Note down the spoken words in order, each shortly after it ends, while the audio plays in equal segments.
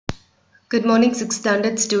Good morning 6th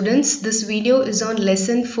standard students. This video is on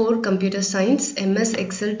lesson 4 computer science MS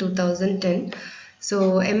Excel 2010. So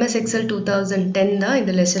MS Excel 2010 தான்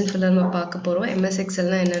இந்த lesson full நம்ம பார்க்க போறோம். MS Excel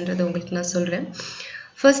னா என்னன்றது உங்களுக்கு நான் சொல்றேன்.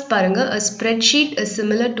 First பாருங்க, a spreadsheet is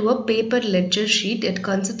similar to a paper ledger sheet. It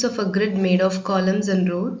consists of a grid made of columns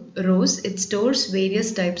and rows. It stores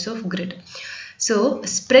various types of grid. So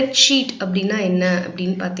spreadsheet அப்படினா என்ன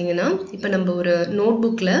அப்படினு பாத்தீங்கன்னா, இப்போ நம்ம ஒரு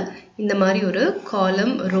நோட்புக்ல இந்த மாதிரி ஒரு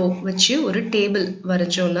காலம் ரோ வச்சு ஒரு டேபிள்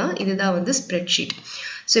வரைஞ்சோம்னா இதுதான் வந்து ஸ்ப்ரெட்ஷீட்.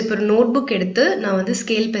 ஸோ இப்போ ஒரு நோட்புக் எடுத்து நான் வந்து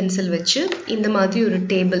ஸ்கேல் பென்சில் வச்சு இந்த மாதிரி ஒரு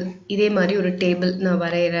டேபிள், இதே மாதிரி ஒரு டேபிள் நான்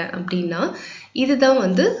வரைகிறேன் அப்படின்னா இதுதான்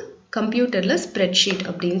வந்து கம்ப்யூட்டரில் ஸ்ப்ரெட்ஷீட்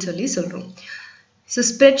அப்படின்னு சொல்கிறோம். ஸோ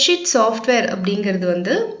ஸ்ப்ரெட்ஷீட் சாஃப்ட்வேர் அப்படிங்கிறது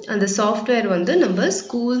வந்து அந்த சாஃப்ட்வேர் வந்து நம்ம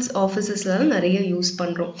ஸ்கூல்ஸ் ஆஃபீஸஸ்லாம் நிறைய யூஸ்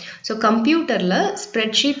பண்ணுறோம். ஸோ கம்ப்யூட்டரில்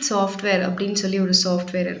ஸ்ப்ரெட்ஷீட் சாஃப்ட்வேர் அப்படின்னு சொல்லி ஒரு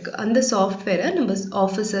சாஃப்ட்வேர் இருக்குது. அந்த சாஃப்ட்வேரை நம்ம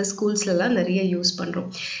ஆஃபீஸஸ் ஸ்கூல்ஸ்லலாம் நிறைய யூஸ் பண்ணுறோம்.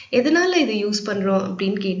 எதனால் இதை யூஸ் பண்ணுறோம்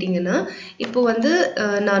அப்படின்னு கேட்டிங்கன்னா, இப்போ வந்து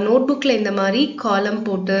நான் நோட்புக்கில் இந்த மாதிரி காலம்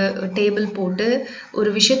போட்டு டேபிள் போட்டு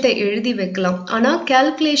ஒரு விஷயத்தை எழுதி வைக்கலாம். ஆனால்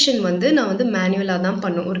கேல்குலேஷன் வந்து நான் வந்து மேனுவலாக தான்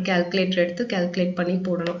பண்ணும். ஒரு கேல்குலேட்டர் எடுத்து கேல்குலேட் பண்ணி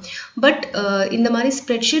போடணும். பட் இந்த மாதிரி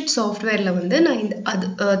ஸ்ப்ரெட்ஷீட் சாஃப்ட்வேர்ல வந்து நான் அது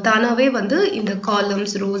தானாவே வந்து இந்த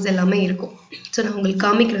காலம்ஸ் ரோஸ் எல்லாமே இருக்கும். ஸோ நான் உங்களுக்கு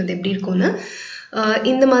காமிக்கிறது எப்படி இருக்கும்னா,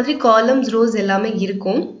 இந்த மாதிரி காலம்ஸ் ரோஸ் எல்லாமே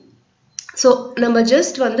இருக்கும். ஸோ நம்ம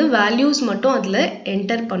ஜஸ்ட் வந்து வேல்யூஸ் மட்டும் அதில்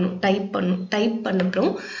என்டர் டைப்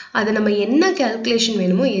பண்ணப்புறம் அதை நம்ம என்ன கேல்குலேஷன்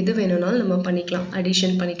வேணுமோ எது வேணும்னாலும் நம்ம பண்ணிக்கலாம்.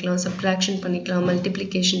 அடிஷன் பண்ணிக்கலாம், சப்ட்ராக்ஷன் பண்ணிக்கலாம்,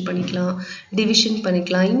 மல்டிப்ளிகேஷன் பண்ணிக்கலாம், டிவிஷன்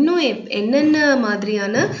பண்ணிக்கலாம், இன்னும் என்னென்ன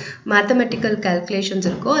மாதிரியான மேத்தமெட்டிக்கல் கேல்குலேஷன்ஸ்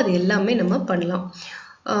இருக்கோ அது எல்லாமே நம்ம பண்ணலாம்.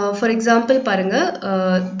 ஃபார் எக்ஸாம்பிள் பாருங்க,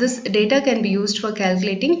 this data can be used for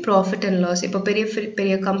calculating profit and loss. இப்போ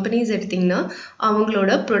பெரிய கம்பெனிஸ் எடுத்திங்கன்னா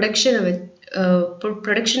அவங்களோட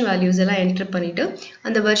ப்ரொடக்ஷன் வேல்யூஸ் எல்லாம் என்டர் பண்ணிவிட்டு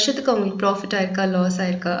அந்த வருஷத்துக்கு அவங்களுக்கு ப்ராஃபிட் ஆயிருக்கா லாஸ்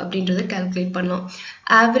ஆயிருக்கா அப்படின்றத கேல்குலேட் பண்ணலாம்.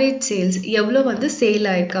 ஆவரேஜ் சேல்ஸ், எவ்வளோ வந்து சேல்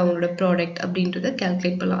ஆயிருக்கா அவங்களோட ப்ராடக்ட் அப்படின்றத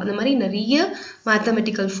கேல்குலேட் பண்ணலாம். அந்த மாதிரி நிறைய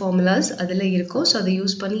மேத்தமெட்டிக்கல் ஃபார்முலாஸ் அதில் இருக்கும். ஸோ அதை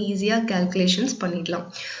யூஸ் பண்ணி ஈஸியாக கேல்குலேஷன்ஸ் பண்ணிடலாம்.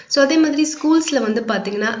 ஸோ அதே மாதிரி ஸ்கூல்ஸில் வந்து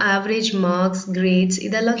பார்த்தீங்கன்னா ஆவரேஜ் மார்க்ஸ், கிரேட்ஸ்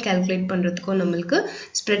இதெல்லாம் கேல்குலேட் பண்ணுறதுக்கும் நம்மளுக்கு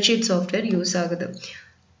ஸ்ப்ரெட்ஷீட் சாஃப்ட்வேர் யூஸ் ஆகுது.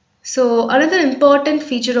 So another important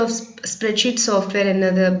feature of spreadsheet software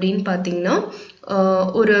என்னது அப்படின்னு பார்த்தீங்கன்னா,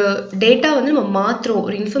 ஒரு டேட்டா வந்து நம்ம மாற்றுறோம்,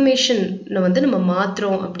 ஒரு இன்ஃபர்மேஷன் வந்து நம்ம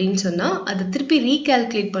மாற்றுறோம் அப்படின்னு சொன்னால் அதை திருப்பி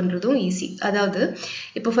ரீகால்குலேட் பண்ணுறதும் ஈஸி. அதாவது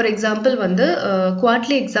இப்போ ஃபார் எக்ஸாம்பிள் வந்து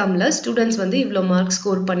குவார்ட்லி எக்ஸாமில் ஸ்டூடெண்ட்ஸ் வந்து இவ்வளோ மார்க்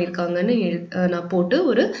ஸ்கோர் பண்ணியிருக்காங்கன்னு நான் போட்டு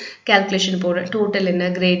ஒரு கேல்குலேஷன் போடுறேன். டோட்டல் என்ன,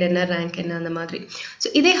 கிரேட் என்ன, ரேங்க் என்ன, அந்த மாதிரி. ஸோ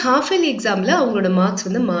இதே ஹாஃப் இயர்லி எக்ஸாமில் அவங்களோட மார்க்ஸ்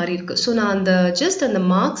வந்து மாறி இருக்கு. ஸோ நான் அந்த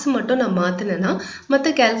மார்க்ஸ் மட்டும் நான் மாற்றினேன்னா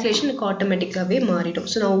மற்ற கேல்குலேஷன் எனக்கு ஆட்டோமேட்டிக்காகவே மாறிடும்.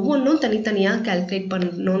 ஸோ நான் ஒவ்வொன்றும் தனித்தனியாக கேல்குலேட்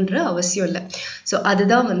பண்ணணுன்ற அவசியம் இல்லை. ஸோ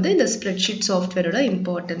அதுதான் வந்து இந்த ஸ்ப்ரெட்ஷீட் சாஃப்ட்வேரோட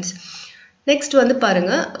இம்பார்ட்டன்ஸ். நெக்ஸ்ட் வந்து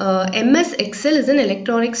பாருங்க, MS Excel is an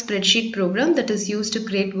electronic spreadsheet program that is used to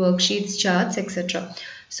create worksheets, charts, etc.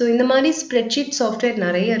 So இந்த மாதிரி ஸ்ப்ரெட்ஷீட் சாஃப்ட்வேர்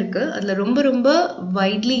நிறைய இருக்குது. அதில் ரொம்ப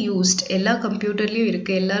வைட்லி யூஸ்ட், எல்லா கம்ப்யூட்டர்லேயும்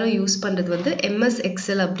இருக்குது, எல்லாரும் யூஸ் பண்ணுறது வந்து MS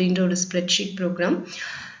Excel அப்படின்ற ஒரு ஸ்ப்ரெட்ஷீட் ப்ரோக்ராம்.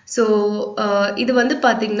 ஸோ இது வந்து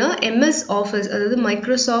பார்த்தீங்கன்னா MS Office, அதாவது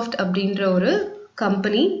மைக்ரோசாஃப்ட் அப்படின்ற ஒரு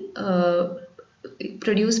கம்பெனி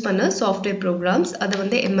ப்ரொடியூஸ் பண்ண சாஃப்ட்வேர் ப்ரோக்ராம்ஸ். அதை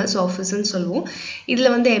வந்து MS ஆஃபீஸ்ன்னு சொல்லுவோம்.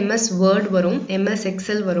 இதில் வந்து MS வேர்ட் வரும், MS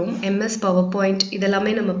Excel வரும், MS PowerPoint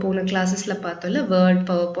இதெல்லாமே நம்ம போன கிளாஸஸில் பார்த்தோம்ல, வேர்ட்,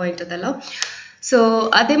 PowerPoint அதெல்லாம். ஸோ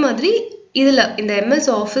அதே மாதிரி இதில் இந்த MS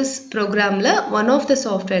ஆஃபீஸ் ப்ரோக்ராமில் ஒன் ஆஃப் த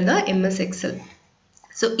சாஃப்ட்வேர் தான் MS Excel.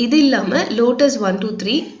 ஸோ இது இல்லாமல் lotus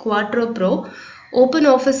 123, quattro bro, open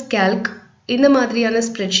office calc இந்த மாதிரியான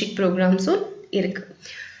ஸ்ப்ரெட்ஷீட் ப்ரோக்ராம்ஸும் இருக்குது.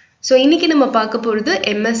 ஸோ இன்றைக்கி நம்ம பார்க்க போகிறது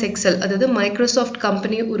MS Excel, அதாவது மைக்ரோசாஃப்ட்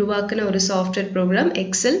கம்பெனி உருவாக்கின ஒரு சாஃப்ட்வேர் ப்ரோக்ராம்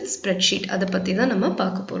எக்ஸல் ஸ்ப்ரெட்ஷீட். அதை பற்றி தான் நம்ம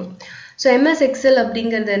பார்க்க போகிறோம். ஸோ MS Excel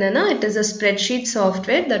அப்படிங்கிறது என்னென்னா, it is a spreadsheet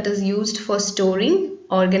software that is used for storing,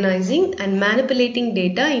 organizing and manipulating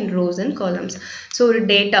data in rows and columns. So ஒரு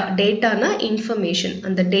டேட்டானா இன்ஃபர்மேஷன்,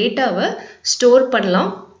 அந்த டேட்டாவை ஸ்டோர்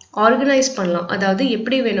பண்ணலாம், ஆர்கனைஸ் பண்ணலாம், அதாவது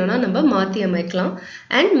எப்படி வேணும்னா நம்ம மாற்றி அமைக்கலாம்,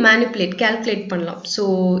 அண்ட் மேனிப்புலேட், கேல்குலேட் பண்ணலாம். ஸோ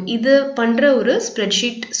இது பண்ணுற ஒரு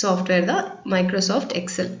ஸ்ப்ரெட்ஷீட் சாஃப்ட்வேர் தான் மைக்ரோசாஃப்ட்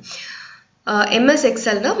எக்ஸல். MS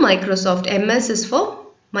Excel தான் Microsoft, MS is for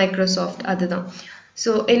Microsoft, அதுதான்.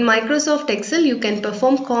 So in Microsoft Excel you can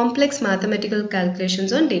perform complex mathematical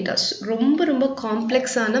calculations on data. ரொம்ப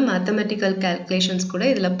காம்ப்ளெக்ஸான மேத்தமெட்டிக்கல் கேல்குலேஷன்ஸ் கூட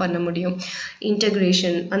இதில் பண்ண முடியும்.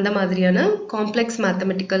 இன்டகிரேஷன் அந்த மாதிரியான காம்ப்ளெக்ஸ்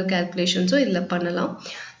மேத்தமெட்டிக்கல் கேல்குலேஷன்ஸும் இதில் பண்ணலாம்.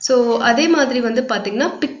 ஸோ அதே மாதிரி வந்து பார்த்திங்கன்னா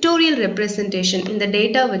பிக்டோரியல் ரெப்ரசன்டேஷன், இந்த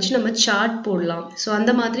டேட்டா வச்சு நம்ம சார்ட் போடலாம். ஸோ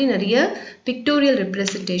அந்த மாதிரி நிறைய பிக்டோரியல்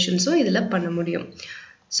ரெப்ரசன்டேஷன்ஸும் இதில் பண்ண முடியும்.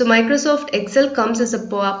 So Microsoft Excel comes as a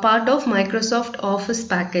part of Microsoft Office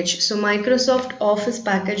package. So Microsoft Office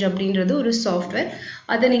package அப்படின்றது ஒரு software.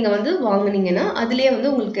 அதை நீங்க வந்து வாங்குனீங்கன்னா அதிலே வந்து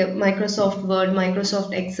உங்களுக்கு Microsoft Word,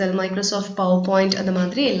 Microsoft Excel, Microsoft PowerPoint அந்த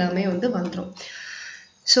மாதிரி எல்லாமே வந்து வந்துரும்.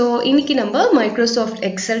 So இன்னைக்கு நம்ம Microsoft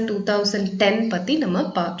Excel 2010 பத்தி நம்ம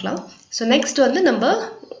பார்க்கலாம். So next வந்து நம்ம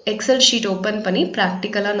Excel sheet open பண்ணி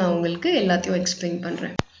practically நான் உங்களுக்கு எல்லாத்தையும் explain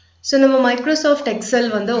பண்றேன். So நம்ம Microsoft Excel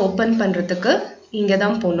வந்து open பண்றதுக்கு இங்க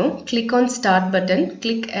தான் போணும். Click on start button,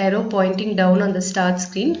 click arrow pointing down on the start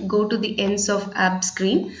screen, go to the ends of app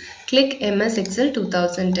screen, click MS Excel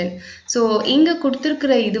 2010. So இங்க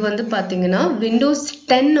கொடுத்திருக்கிற இது வந்து பாத்தீங்கன்னா Windows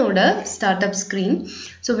 10 ஓட startup screen.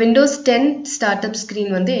 So Windows 10 startup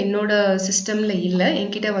screen வந்து என்னோட சிஸ்டம்ல இல்ல,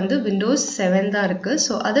 என்கிட்ட வந்து Windows 7 தான் இருக்கு.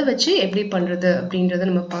 So அதை வச்சு எப்படி பண்றது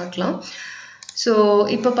அப்படின்றத நம்ம பார்க்கலாம். So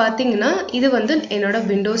இப்போ பாத்தீங்கன்னா இது வந்து என்னோட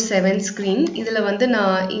Windows 7 screen. இதுல வந்து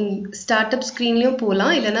நான் startup screenலயும்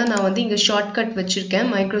போலாம், இல்லனா நான் வந்து இங்க shortcut வச்சிருக்கேன்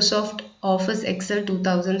Microsoft Office Excel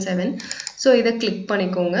 2007. So இதை கிளிக்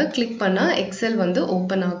பண்ணிக்கோங்க. கிளிக் பண்ணா Excel வந்து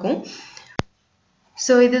ஓபன் ஆகும்.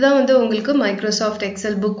 So இதுதான் வந்து உங்களுக்கு Microsoft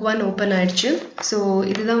Excel book 1 ஓபன் ஆயிடுச்சு. So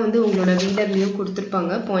இதுதான் வந்து உங்களோட ரீடர்லயும்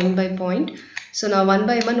கொடுத்திருப்பாங்க point by point. So நான் one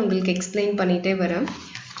by one உங்களுக்கு explain பண்ணிட்டே வரேன்.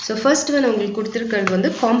 So first one உங்களுக்கு கொடுத்திருக்கிறது வந்து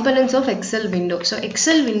components of Excel window. So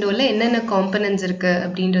Excel windowல என்னென்ன components இருக்கு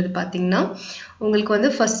அப்படின்றது பாத்தீங்கன்னா உங்களுக்கு வந்து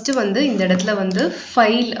first வந்து இந்த இடத்துல வந்து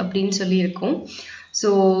file அப்படின்னு சொல்லி இருக்கும். So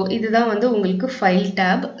இதுதான் வந்து உங்களுக்கு file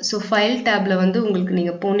tab. So file tabல வந்து உங்களுக்கு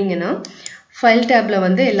நீங்க போனீங்கன்னா file tabல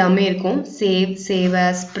வந்து எல்லாமே இருக்கும். save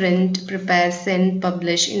as, print, prepare, send,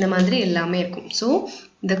 publish இந்த மாதிரி எல்லாமே இருக்கும். So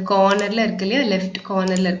இந்த கார்னர்ல இருக்கு இல்லையா, left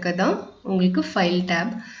கார்னர்ல இருக்கதான் உங்களுக்கு file tab.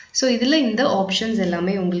 So இதுல இந்த ஆப்ஷன்ஸ்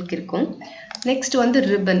எல்லாமே உங்களுக்கு இருக்கும். நெக்ஸ்ட் வந்து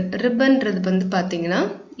ரிப்பன். ரிப்பன்றது வந்து பாத்தீங்கன்னா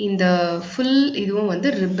இந்த ஃபுல் இதுவும் வந்து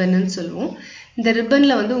ரிப்பன்னு சொல்லுவோம். இந்த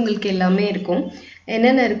ரிப்பன்ல வந்து உங்களுக்கு எல்லாமே இருக்கும்.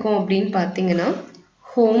 என்னென்ன இருக்கும் அப்படின்னு பாத்தீங்கன்னா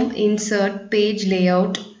home, insert, page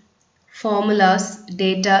layout, formulas,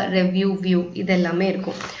 data, review, view இது எல்லாமே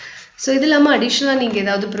இருக்கும். ஸோ இது இல்லாமல் அடிஷ்னலாக நீங்கள்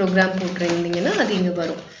ஏதாவது ப்ரோக்ராம் போட்டுருந்தீங்கன்னா அது இங்கே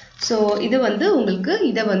வரும். ஸோ இது வந்து உங்களுக்கு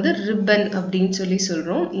இதை வந்து ரிப்பன் அப்படின்னு சொல்லி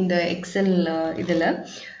சொல்கிறோம் இந்த எக்ஸல் இதில்.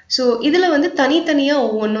 ஸோ இதில் வந்து தனித்தனியாக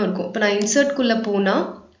ஒவ்வொன்றும் இருக்கும். இப்போ நான் இன்சர்ட்குள்ளே போனால்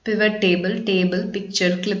pivot table,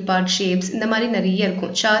 picture, clip art, shapes இந்த மாதிரி நிறைய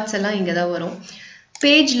இருக்கும். சார்ட்ஸ் எல்லாம் இங்கே தான் வரும்.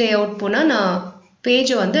 பேஜ் லேஅவுட் போனால் நான்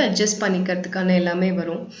பேஜை வந்து அட்ஜஸ்ட் பண்ணிக்கிறதுக்கான எல்லாமே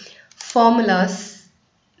வரும். ஃபார்முலாஸ்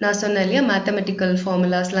நான் சொன்னேன் இல்லையா, மேத்தமெட்டிக்கல்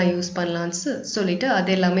ஃபார்முலாஸ்லாம் யூஸ் பண்ணலான்னு சொல்லிட்டு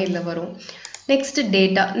அது எல்லாமே இதில் வரும். Next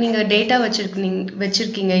data. நீங்கள் டேட்டா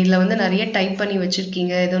வச்சுருக்கீங்க இதில் வந்து நிறைய டைப் பண்ணி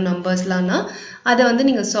வச்சுருக்கீங்க ஏதோ நம்பர்ஸ்லாம்னா அதை வந்து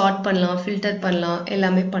நீங்கள் சார்ட் பண்ணலாம், ஃபில்டர் பண்ணலாம்,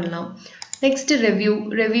 எல்லாமே பண்ணலாம். நெக்ஸ்ட்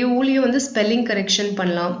ரெவ்யூலையும் வந்து ஸ்பெல்லிங் கரெக்ஷன்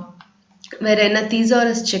பண்ணலாம், வேறு என்ன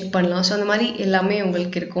தீசாரஸ் செக் பண்ணலாம். ஸோ அந்த மாதிரி எல்லாமே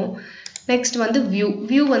உங்களுக்கு இருக்கும். நெக்ஸ்ட் வந்து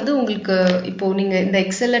வியூ வந்து உங்களுக்கு இப்போது நீங்கள் இந்த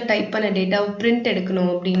எக்ஸலில் டைப் பண்ண டேட்டாவை பிரிண்ட்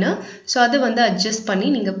எடுக்கணும் அப்படின்னா ஸோ அதை வந்து அட்ஜஸ்ட் பண்ணி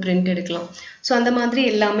நீங்கள் பிரிண்ட் எடுக்கலாம். ஸோ அந்த மாதிரி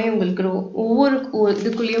எல்லாமே உங்களுக்கு ஒவ்வொரு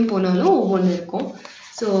இதுக்குள்ளேயும் போனாலும் ஒவ்வொன்று இருக்கும்.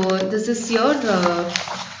 So this is your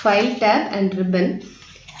file tap and ribbon.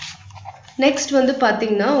 Next வந்து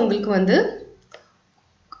பார்த்தீங்கன்னா உங்களுக்கு வந்து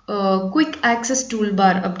குயிக் ஆக்சஸ் டூல்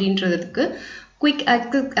பார் அப்படின்றதுக்கு குயிக்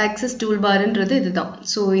ஆக்சஸ் டூல் பார்ன்றது இதுதான்.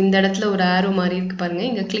 ஸோ இந்த இடத்துல ஒரு ஆரோ மாதிரி இருக்கு பாருங்க,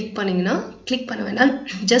 இங்கே கிளிக் பண்ணிங்கன்னா கிளிக் பண்ண வேணாம்,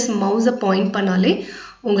 ஜஸ்ட் மவுஸை பாயிண்ட் பண்ணாலே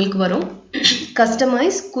உங்களுக்கு வரும்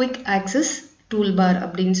customise quick access tool bar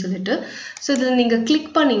அப்படின்னு சொல்லிட்டு. ஸோ இதில் நீங்கள்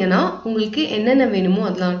கிளிக் பண்ணிங்கன்னா உங்களுக்கு என்னென்ன வேணுமோ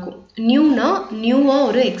அதெல்லாம் இருக்கும். நியூவாக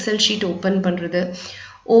ஒரு எக்ஸல் ஷீட் ஓப்பன் பண்ணுறது,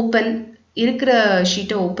 ஓப்பன் இருக்கிற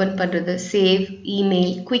ஷீட்டை ஓப்பன் பண்ணுறது, save,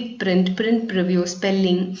 email, quick print preview,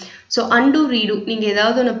 spelling. So and read, நீங்கள்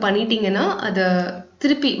ஏதாவது ஒன்று பண்ணிட்டீங்கன்னா அதை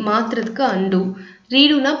திருப்பி மாற்றுறதுக்கு அண்டு,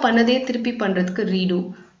 ரீடுனா பண்ணதே திருப்பி பண்ணுறதுக்கு ரீடு.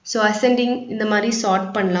 ஸோ அசெண்டிங் இந்த மாதிரி சார்ட்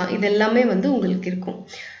பண்ணலாம். இது எல்லாமே வந்து உங்களுக்கு இருக்கும்.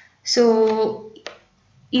 ஸோ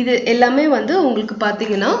இது எல்லாமே வந்து உங்களுக்கு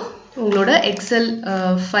பார்த்தீங்கன்னா உங்களோட எக்ஸல்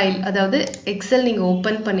ஃபைல், அதாவது எக்ஸல் நீங்கள்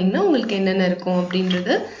ஓப்பன் பண்ணிங்கன்னா உங்களுக்கு என்னென்ன இருக்கும்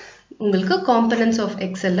அப்படின்றது உங்களுக்கு காம்பனன்ட்ஸ் ஆஃப்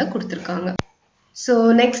எக்ஸல்ல கொடுத்துருக்காங்க. ஸோ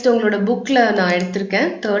நெக்ஸ்ட் உங்களோட புக்கில் நான் எடுத்திருக்கேன்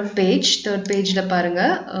தேர்ட் பேஜில்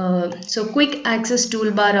பாருங்கள். So quick access tool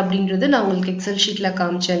bar அப்படின்றது நான் உங்களுக்கு எக்ஸல் ஷீட்டில்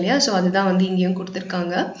காமிச்சேன் இல்லையா, ஸோ அதுதான் வந்து இங்கேயும்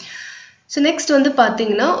கொடுத்துருக்காங்க. ஸோ நெக்ஸ்ட் வந்து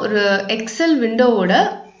பார்த்தீங்கன்னா ஒரு எக்ஸல் விண்டோவோட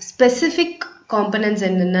ஸ்பெசிஃபிக் காம்பனன்ட்ஸ்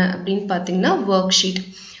என்னென்ன அப்படின்னு பார்த்தீங்கன்னா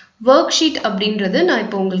ஒர்க் ஷீட் அப்படின்றது நான்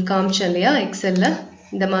இப்போ உங்களுக்கு காமிச்சேன் இல்லையா, எக்ஸலில்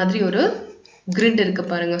இந்த மாதிரி ஒரு கிரிட்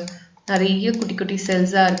இருக்குது பாருங்கள், நிறைய குட்டி குட்டி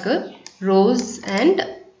செல்ஸாக இருக்குது, ரோஸ் அண்ட்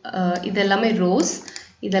இதெல்லாமே ரோஸ்,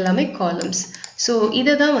 இதெல்லாமே காலம்ஸ். ஸோ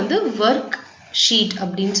இதை தான் வந்து ஒர்க் ஷீட்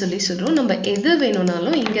அப்படின்னு சொல்லி சொல்கிறோம். நம்ம எது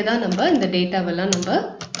வேணும்னாலும் இங்கே தான் நம்ம இந்த டேட்டாவெல்லாம் நம்ம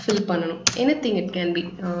fill பண்ணணும். anything it can be.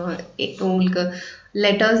 உங்களுக்கு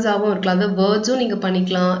லெட்டர்ஸாகவும் இருக்கலாம், அதாவது வேர்ட்ஸும் நீங்கள்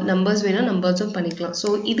பண்ணிக்கலாம், நம்பர்ஸ் வேணால் நம்பர்ஸும் பண்ணிக்கலாம். ஸோ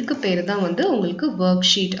இதுக்கு பேர் தான் வந்து உங்களுக்கு ஒர்க்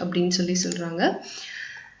ஷீட் அப்படின்னு சொல்கிறாங்க.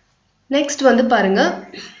 நெக்ஸ்ட் வந்து பாருங்க,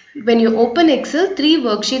 when you open Excel, 3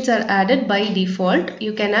 worksheets are added by default.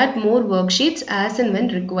 You can add more worksheets as and when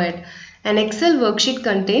required. An Excel worksheet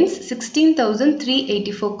contains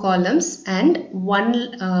 16,384 columns and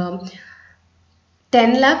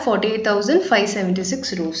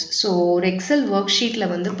 10,48,576 rows. So ஒரு Excel worksheetல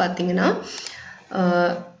வந்து பார்த்தீங்கன்னா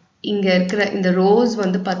இங்கே இருக்கிற இந்த ரோஸ்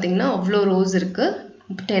வந்து பார்த்தீங்கன்னா அவ்வளோ ரோஸ் இருக்குது,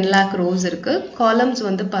 10 lakh ரோஸ் இருக்குது. காலம்ஸ்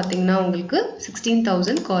வந்து பார்த்தீங்கன்னா உங்களுக்கு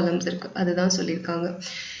 16,000 காலம்ஸ் இருக்குது, அதுதான் சொல்லியிருக்காங்க.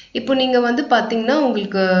 இப்போ நீங்கள் வந்து பார்த்தீங்கன்னா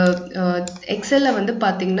உங்களுக்கு எக்ஸலில் வந்து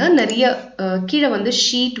பார்த்தீங்கன்னா நிறைய கீழே வந்து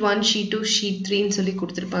ஷீட் 1 ஷீட் 2 ஷீட் 3ன்னு சொல்லி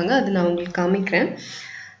கொடுத்துருப்பாங்க. அது நான் உங்களுக்கு காமிக்கிறேன்.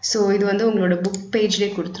 ஸோ இது வந்து உங்களோட புக்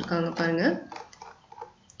பேஜ்லேயே கொடுத்துருக்காங்க பாருங்கள்.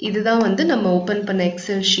 இதுதான் வந்து நம்ம ஓப்பன் பண்ண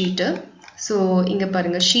எக்ஸல் ஷீட்டு. ஸோ இங்கே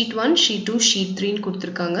பாருங்கள், ஷீட் 1 ஷீட் 2 ஷீட் 3ன்னு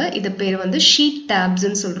கொடுத்துருக்காங்க. இது பேர் வந்து ஷீட்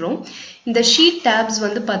டேப்ஸ்ன்னு சொல்கிறோம். இந்த ஷீட் டேப்ஸ்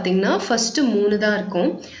வந்து பார்த்தீங்கன்னா ஃபஸ்ட்டு 3 தான் இருக்கும்.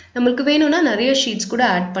 நம்மளுக்கு வேணும்னா நிறைய ஷீட்ஸ் கூட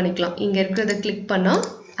ஆட் பண்ணிக்கலாம். இங்கே இருக்கிறத கிளிக் பண்ணால்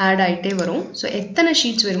ஆட் ஆகிட்டே வரும். ஸோ எத்தனை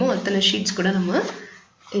ஷீட்ஸ் வேணுமோ அத்தனை ஷீட்ஸ் கூட நம்ம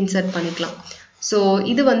இன்சர்ட் பண்ணிக்கலாம். ஸோ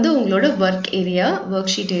இது வந்து உங்களோட ஒர்க் ஏரியா,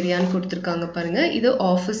 ஒர்க் ஷீட் ஏரியான்னு கொடுத்துருக்காங்க பாருங்கள். இது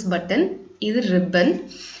ஆஃபீஸ் பட்டன், இது ரிப்பன்.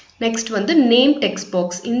 நெக்ஸ்ட் வந்து நேம் டெக்ஸ்ட்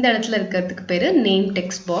பாக்ஸ், இந்த இடத்துல இருக்கிறதுக்கு பேர் name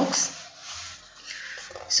text box.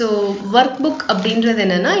 So workbook அப்படின்றது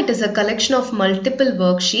என்னன்னா, it is a collection of multiple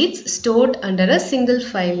worksheets stored under a single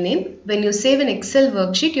file name. When you save an Excel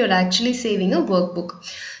worksheet, you are actually saving a workbook.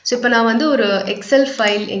 So இப்போ நான் வந்து ஒரு Excel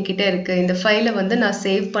file என்கிட்ட இருக்கு, இந்த ஃபைலை வந்து நான்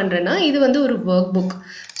சேவ் பண்ணுறேன்னா இது வந்து ஒரு ஒர்க் புக்.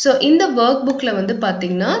 ஸோ இந்த ஒர்க் புக்கில் வந்து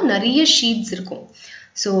பார்த்தீங்கன்னா நிறைய ஷீட்ஸ் இருக்கும்.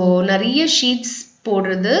 ஸோ நிறைய ஷீட்ஸ்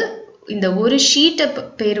போடுறது, இந்த ஒரு ஷீட்டை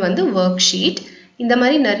பேர் வந்து ஒர்க் ஷீட். இந்த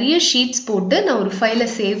மாதிரி நிறைய ஷீட்ஸ் போட்டு நான் ஒரு ஃபைலை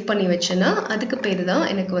சேவ் பண்ணி வச்சேன்னா அதுக்கு பேர் தான்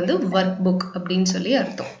எனக்கு வந்து ஒர்க் புக் அப்படின்னு சொல்லி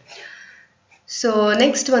அர்த்தம். ஸோ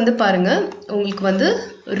நெக்ஸ்ட் வந்து பாருங்கள், உங்களுக்கு வந்து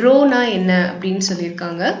ரோனா என்ன அப்படின்னு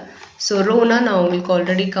சொல்லியிருக்காங்க. ஸோ ரோனா நான் உங்களுக்கு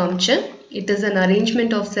ஆல்ரெடி காமிச்சேன். It is an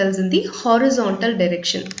arrangement of cells in the horizontal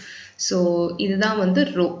direction. So இதுதான் வந்து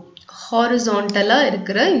ரோ. ஹாரிசான்டலாக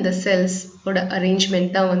இருக்கிற இந்த செல்ஸோட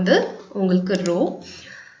அரேஞ்ச்மெண்ட் தான் வந்து உங்களுக்கு row.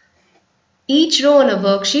 Each row on a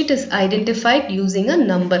worksheet is identified using a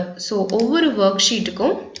number. So ஒவ்வொரு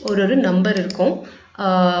worksheetக்கும் ஒரு நம்பர் இருக்கும்,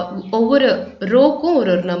 ஒவ்வொரு ரோக்கும்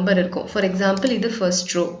ஒரு நம்பர் இருக்கும். ஃபார் எக்ஸாம்பிள் இது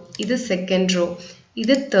ஃபர்ஸ்ட் ரோ, இது செகண்ட் ரோ,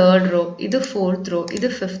 இது தேர்ட் ரோ, இது ஃபோர்த் ரோ, இது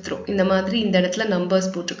ஃபிஃப்த் ரோ. இந்த மாதிரி இந்த இடத்துல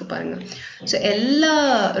நம்பர்ஸ் போட்டிருக்கு பாருங்க. ஸோ எல்லா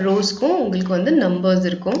ரோஸ்க்கும் உங்களுக்கு வந்து நம்பர்ஸ்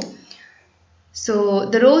இருக்கும். So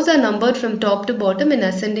the rows are numbered from top to bottom in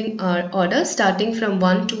ascending order, starting from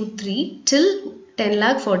 1 2 3 till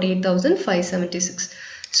 10,48,576.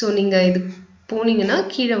 So நீங்கள் இது போனீங்கன்னா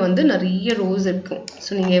கீழே வந்து நிறைய ரோஸ் இருக்கும். ஸோ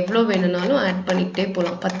நீங்கள் எவ்வளோ வேணுனாலும் ஆட் பண்ணிக்கிட்டே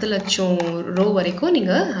போகலாம். 10 லட்சம் ரோ வரைக்கும்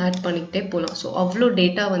நீங்கள் ஆட் பண்ணிக்கிட்டே போகலாம். ஸோ அவ்வளோ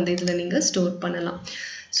டேட்டா வந்து இதில் நீங்கள் ஸ்டோர் பண்ணலாம்.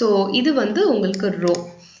 ஸோ இது வந்து உங்களுக்கு ரோ.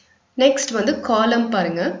 நெக்ஸ்ட் வந்து காலம்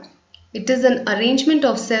பாருங்கள். It is an arrangement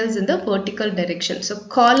of cells in the vertical direction. So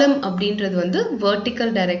காலம் அப்படின்றது வந்து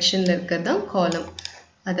வெர்டிக்கல் டைரெக்ஷனில் இருக்கிறது தான் காலம்.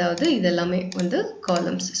 அதாவது இதெல்லாமே வந்து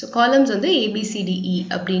காலம்ஸ். ஸோ காலம்ஸ் வந்து ABCDE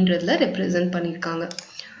அப்படின்றதுல ரெப்ரசன்ட் பண்ணியிருக்காங்க.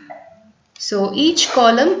 ஸோ ஈச்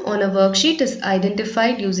காலம் on a work sheet is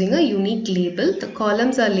identified using a unique label. The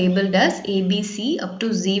columns R labelled as ABC up to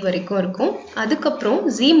Z வரைக்கும் இருக்கும். அதுக்கப்புறம்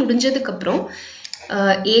Z முடிஞ்சதுக்கப்புறம்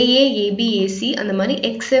AA AB AC அந்த மாதிரி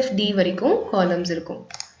XFD வரைக்கும் காலம்ஸ் இருக்கும்.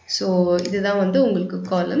 ஸோ இதுதான் வந்து உங்களுக்கு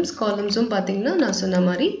காலம்ஸ். காலம்ஸும் பார்த்தீங்கன்னா நான் சொன்ன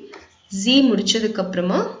மாதிரி Z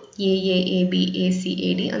முடிச்சதுக்கப்புறமா AA AB AC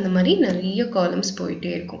AD அந்த மாதிரி நிறைய காலம்ஸ் போயிட்டே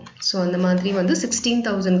இருக்கும். ஸோ அந்த மாதிரி வந்து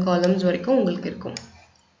 16,000 காலம்ஸ் வரைக்கும் உங்களுக்கு இருக்கும்.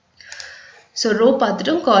 ஸோ ரோ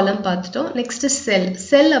பார்த்துட்டோம், காலம் பார்த்துட்டோம். நெக்ஸ்ட் செல்.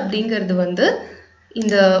 செல் அப்படிங்கிறது வந்து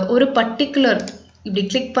இந்த ஒரு பர்டிகுலர் இப்படி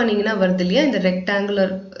கிளிக் பண்ணிங்கன்னா வருது இல்லையா, இந்த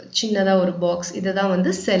ரெக்டாங்குலர் சின்னதாக ஒரு பாக்ஸ், இதை தான்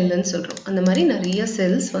வந்து செல்லுன்னு சொல்கிறோம். அந்த மாதிரி நிறைய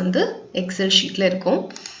செல்ஸ் வந்து எக்ஸல் ஷீட்டில் இருக்கும்.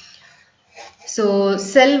 So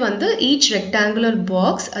cell வந்து each rectangular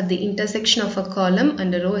box at the intersection of a column and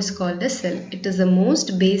a row is called a cell. It is the most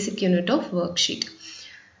basic unit of worksheet.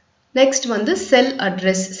 Next வந்து cell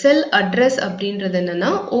address. Cell address அப்படின்றது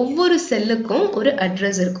என்னன்னா ஒவ்வொரு செல்லுக்கும் ஒரு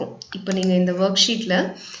address இருக்கும். இப்போ நீங்கள் இந்த worksheetல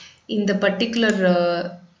இந்த பர்டிகுலர்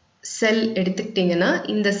செல் எடுத்துக்கிட்டிங்கன்னா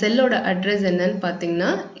இந்த செல்லோட அட்ரஸ் என்னன்னு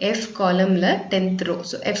பார்த்தீங்கன்னா F காலமில் 10th row.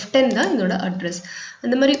 So F10 தான் இதோட அட்ரஸ்.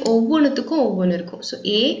 அந்த மாதிரி ஒவ்வொன்றுத்துக்கும் ஒவ்வொன்று இருக்கும். ஸோ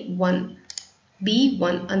A1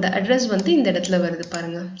 B1 அந்த அட்ரஸ் வந்து இந்த இடத்துல வருது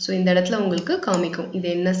பாருங்க. ஸோ இந்த இடத்துல உங்களுக்கு காமிக்கும் இது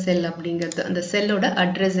என்ன செல் அப்படிங்கிறது, அந்த செல்லோட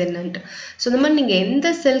அட்ரஸ் என்னன்ட்டு. ஸோ இந்த மாதிரி நீங்கள் எந்த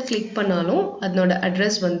செல் கிளிக் பண்ணாலும் அதனோட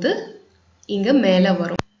அட்ரஸ் வந்து இங்கே மேலே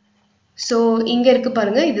வரும். ஸோ இங்கே இருக்கு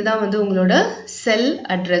பாருங்க, இதுதான் வந்து உங்களோட செல்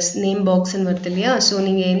அட்ரஸ், நேம் பாக்ஸ்ன்னு வருது இல்லையா. ஸோ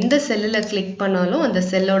நீங்கள் எந்த செல்லில் கிளிக் பண்ணாலும் அந்த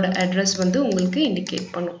செல்லோட அட்ரஸ் வந்து உங்களுக்கு இண்டிகேட்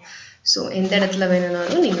பண்ணும். ஸோ எந்த இடத்துல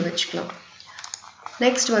வேணும்னாலும் நீங்கள் வச்சுக்கலாம்.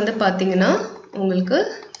 நெக்ஸ்ட் வந்து பார்த்தீங்கன்னா உங்களுக்கு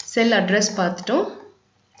செல் அட்ரஸ் பார்த்துட்டோம்,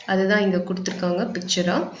 அதுதான் இங்கே கொடுத்துருக்காங்க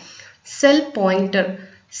பிக்சராக. செல் பாயிண்டர்.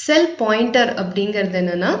 செல் பாயிண்டர் அப்படிங்கிறது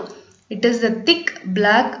என்னன்னா, it is the thick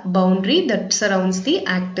black boundary that surrounds the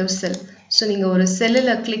active cell. So நீங்கள் ஒரு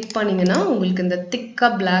செல்லில் கிளிக் பண்ணிங்கன்னா உங்களுக்கு இந்த திக்காக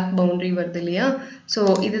பிளாக் பவுண்ட்ரி வருது இல்லையா. ஸோ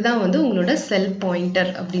இதுதான் வந்து உங்களோட செல்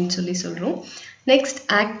பாயிண்டர் அப்படின்னு சொல்கிறோம். நெக்ஸ்ட்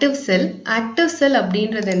ஆக்டிவ் செல். ஆக்டிவ் செல்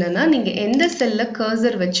அப்படின்றது என்னன்னா, நீங்கள் எந்த செல்லில்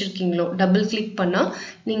கர்சர் வச்சுருக்கீங்களோ, டபுள் கிளிக் பண்ணால்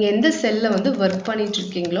நீங்கள் எந்த செல்லில் வந்து ஒர்க் பண்ணிட்டு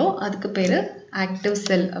இருக்கீங்களோ அதுக்கு பேர் ஆக்டிவ்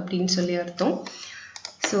செல் அப்படின்னு சொல்லி அர்த்தம்.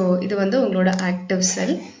 ஸோ இது வந்து உங்களோட ஆக்டிவ்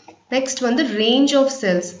செல். Next வந்து range of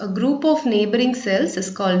cells. A group of neighboring cells is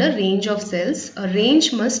called a range of cells. A range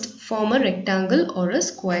must form a rectangle or a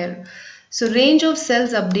square. So range of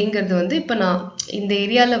cells அப்படிங்கிறது வந்து இப்போ நான் இந்த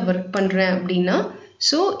ஏரியாவில் ஒர்க் பண்ணுறேன் அப்படின்னா,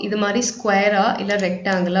 ஸோ இது மாதிரி ஸ்கொயரா இல்லை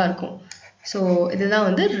ரெக்டாங்கிளாக இருக்கும். ஸோ இதுதான்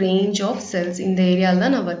வந்து ரேஞ்ச் ஆஃப் செல்ஸ். இந்த ஏரியாவில்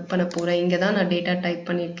தான் நான் ஒர்க் பண்ண போகிறேன், இங்கே தான் நான் data type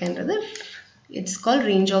பண்ணியிருக்கேன்றது it's call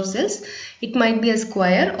range of cells. It might be a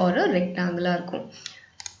square R அ ரெக்டாங்கிளாக இருக்கும்.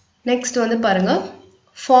 நெக்ஸ்ட் வந்து பாருங்கள்,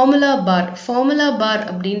 ஃபார்முலா பார். ஃபார்முலா பார்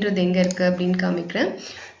அப்படின்றது எங்கே இருக்குது அப்படின்னு காமிக்கிறேன்.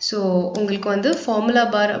 ஸோ உங்களுக்கு வந்து ஃபார்முலா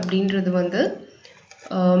பார் அப்படின்றது வந்து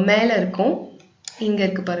மேலே இருக்கும், இங்கே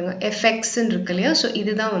இருக்குது பாருங்கள், எஃப்எக்ஸ்ன்னு இருக்கு இல்லையா. ஸோ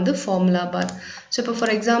இதுதான் வந்து ஃபார்முலா பார். ஸோ இப்போ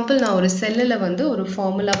ஃபார் எக்ஸாம்பிள் நான் ஒரு செல்லில் வந்து ஒரு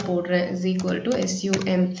ஃபார்முலா போடுறேன், இஸ் ஈக்குவல் டு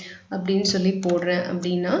SUM அப்படின்னு சொல்லி போடுறேன்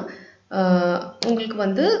அப்படின்னா, உங்களுக்கு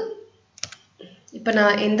வந்து இப்போ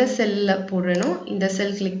நான் எந்த செல்லில் போடுறேனோ இந்த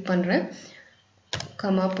செல் கிளிக் பண்ணுறேன்,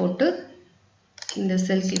 கமா போட்டு இந்த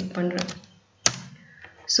செல் கிளிக் பண்ணுறேன்.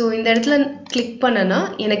 ஸோ இந்த இடத்துல கிளிக் பண்ணனா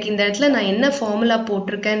எனக்கு இந்த இடத்துல நான் என்ன ஃபார்முலா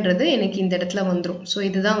போட்டிருக்கேன்றது எனக்கு இந்த இடத்துல வந்துடும். ஸோ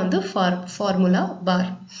இதுதான் வந்து ஃபார்முலா பார்.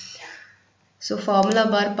 ஸோ ஃபார்முலா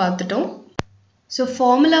பார் பார்த்துட்டோம். ஸோ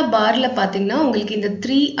ஃபார்முலா பாரில் பார்த்தீங்கன்னா உங்களுக்கு இந்த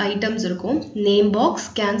 3 ஐட்டம்ஸ் இருக்கும். Name box,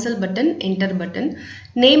 cancel button, enter button.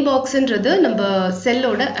 Name பாக்ஸ்ன்றது நம்ம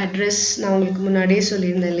செல்லோட அட்ரஸ், நான் உங்களுக்கு முன்னாடியே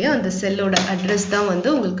சொல்லியிருந்தேன் இல்லையா, அந்த செல்லோட அட்ரஸ் தான் வந்து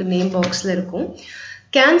உங்களுக்கு நேம் பாக்ஸில் இருக்கும்.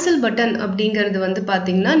 கேன்சல் பட்டன் அப்படிங்கிறது வந்து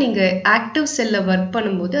பார்த்தீங்கன்னா, நீங்கள் ஆக்டிவ் செல்லில் ஒர்க்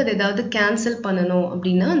பண்ணும்போது அது ஏதாவது கேன்சல் பண்ணணும்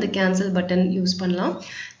அப்படின்னா அந்த கேன்சல் பட்டன் யூஸ் பண்ணலாம்.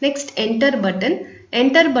 Next enter button.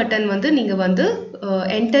 Enter button வந்து நீங்கள் வந்து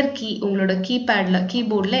என்டர் கீ, உங்களோட கீபேடில்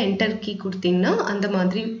கீபோர்டில் என்டர் கீ கொடுத்தீங்கன்னா அந்த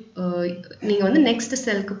மாதிரி நீங்கள் வந்து நெக்ஸ்ட்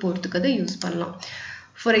செல்லுக்கு போகிறதுக்கு அதை யூஸ் பண்ணலாம்.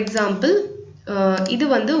 ஃபார் எக்ஸாம்பிள் இது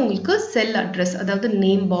வந்து உங்களுக்கு செல் அட்ரஸ், அதாவது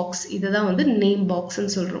நேம் பாக்ஸ். இதை தான் வந்து நேம்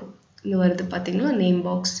பாக்ஸ்ன்னு சொல்கிறோம். இங்கே வருது பார்த்தீங்கன்னா நேம்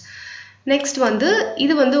பாக்ஸ். நெக்ஸ்ட் வந்து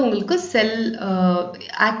இது வந்து உங்களுக்கு செல்,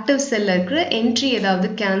 ஆக்டிவ் செல்லில் இருக்கிற என்ட்ரி ஏதாவது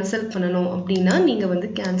கேன்சல் பண்ணணும் அப்படின்னா நீங்கள் வந்து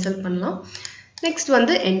கேன்சல் பண்ணலாம். நெக்ஸ்ட்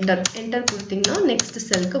வந்து என்டர். என்டர் கொடுத்தீங்கன்னா நெக்ஸ்ட்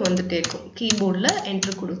செல்லுக்கு வந்துட்டே இருக்கும். கீபோர்டில்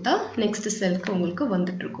என்டர் கொடுத்தா நெக்ஸ்ட் செல்லுக்கு உங்களுக்கு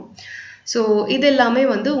வந்துட்டு இருக்கும். ஸோ இது எல்லாமே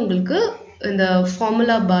வந்து உங்களுக்கு இந்த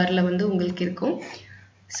ஃபார்முலா பாரில் வந்து உங்களுக்கு இருக்கும்.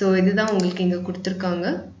 ஸோ இதுதான் உங்களுக்கு இங்கே கொடுத்துருக்காங்க.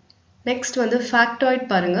 நெக்ஸ்ட் வந்து ஃபேக்டாய்ட்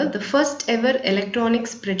பாருங்கள். The first ever electronic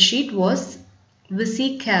spreadsheet was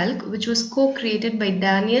VisiCalc, which was co-created by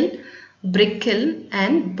Daniel Brickell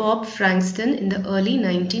and Bob Frankston in the early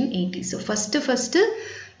 1980s. So first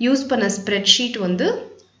use பண்ண ஸ்ப்ரெட்ஷீட் வந்து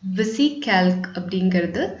VisiCalc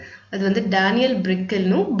அப்படிங்கிறது. அது வந்து டேனியல்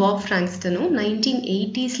பிரிக்கெல்னும் பாப் ஃப்ராங்க்ஸ்டனும்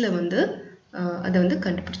 1980s வந்து அதை வந்து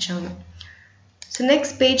கண்டுபிடிச்சாங்க. ஸோ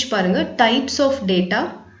நெக்ஸ்ட் பேஜ் பாருங்கள், டைப்ஸ் ஆஃப் டேட்டா.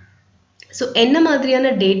 ஸோ என்ன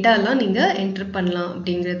மாதிரியான டேட்டாலாம் நீங்கள் என்டர் பண்ணலாம்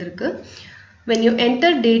அப்படிங்கிறது இருக்குது. When you enter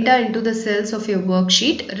data into the cells of your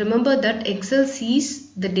worksheet, remember that Excel sees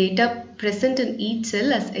the data present in each cell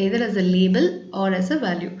as either as a label or as a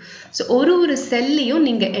value. So ஒரு செல்லையும்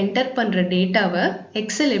நீங்கள் enter பண்ணுற டேட்டாவை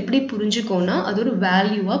XL எப்படி புரிஞ்சுக்கோன்னா அது ஒரு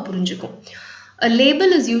வேல்யூவாக புரிஞ்சுக்கும். A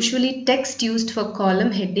label is usually text used for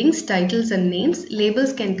column headings, titles and names.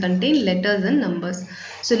 Labels can contain letters and numbers.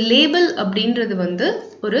 So label அப்படின்றது வந்து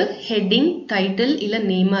ஒரு ஹெட்டிங், டைட்டில் இல்லை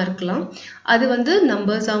நேமாக இருக்கலாம். அது வந்து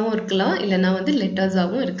நம்பர்ஸாகவும் இருக்கலாம், இல்லைனா வந்து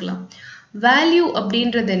லெட்டர்ஸாகவும் இருக்கலாம். வேல்யூ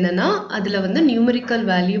அப்படின்றது என்னன்னா, அதில் வந்து நியூமரிக்கல்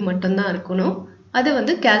வேல்யூ மட்டும்தான் இருக்கணும். அதை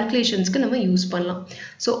வந்து கால்குலேஷன்ஸ்க்கு நம்ம யூஸ் பண்ணலாம்.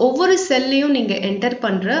 ஸோ ஒவ்வொரு செல்லையும் நீங்கள் என்டர்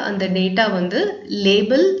பண்ணுற அந்த டேட்டா வந்து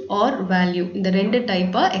லேபிள் ஆர் வேல்யூ, இந்த 2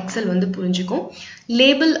 டைப்பாக எக்ஸல் வந்து புரிஞ்சுக்கும்.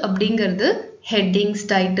 லேபிள் அப்படிங்கிறது ஹெட்டிங்ஸ்,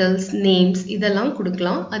 டைட்டில்ஸ், நேம்ஸ் இதெல்லாம்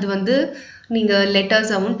கொடுக்கலாம். அது வந்து நீங்கள்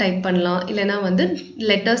லெட்டர்ஸாகவும் டைப் பண்ணலாம், இல்லைனா வந்து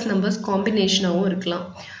லெட்டர்ஸ் நம்பர்ஸ் காம்பினேஷனாகவும் இருக்கலாம்.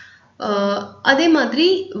 அதே மாதிரி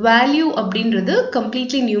வேல்யூ அப்படின்றது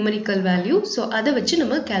கம்ப்ளீட்லி நியூமரிக்கல் வேல்யூ. ஸோ அதை வச்சு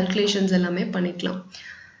நம்ம கால்குலேஷன்ஸ் எல்லாமே பண்ணிக்கலாம்.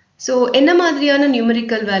 So என்ன மாதிரியான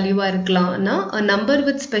numerical value-ஆ இருக்கலாம்னா a number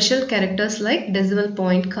with special characters like decimal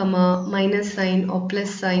point, comma, minus sign or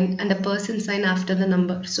plus sign and a person sign after the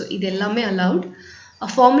number. So இது எல்லாமே allowed. A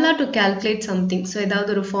formula to calculate something. So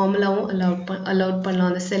ஏதாவது ஒரு formulaவும் allowed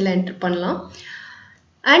பண்ணலாம், அந்த cell enter பண்ணலாம்.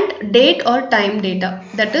 And date or time data,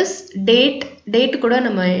 that is date கூட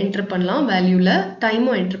நம்ம enter பண்ணலாம் வேல்யூல,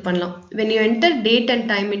 டைமும் enter பண்ணலாம். When you enter date and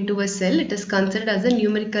time into a cell, it is considered as a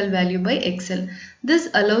numerical value by Excel. This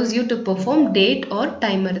allows you to perform date or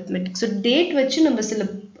time arithmetic. So date வச்சு நம்ம சில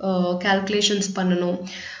calculations பண்ணணும்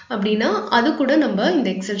அப்படின்னா அது கூட நம்ம இந்த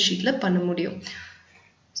எக்ஸல் ஷீட்ல பண்ண முடியும்.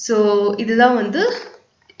 ஸோ இதுதான் வந்து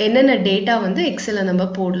என்னென்ன டேட்டா வந்து எக்ஸல்ல நம்ம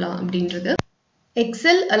போடலாம் அப்படின்றது.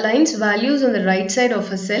 Excel aligns values on the right side of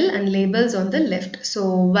a cell and labels on the left. So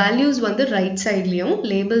values வந்து right sideலயும்,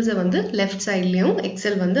 labels வந்து left sideலயும்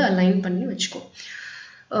Excel வந்து align பண்ணி வச்சுக்கும்.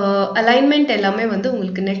 Alignment எல்லாமே வந்து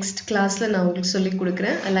உங்களுக்கு next classல நான் உங்களுக்கு சொல்லி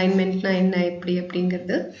கொடுக்குறேன். Alignmentனா என்ன எப்படி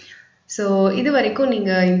அப்படிங்கிறது. ஸோ இது வரைக்கும்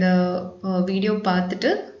நீங்கள் இந்த வீடியோ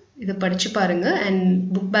பார்த்துட்டு இதை படித்து பாருங்கள் அண்ட்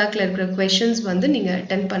புக் பேக்கில் இருக்கிற questions வந்து நீங்கள்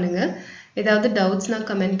attend பண்ணுங்கள். ஏதாவது doubtsனா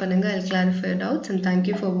கமெண்ட் பண்ணுங்கள். I'll clarify doubts and thank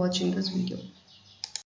you for watching this video.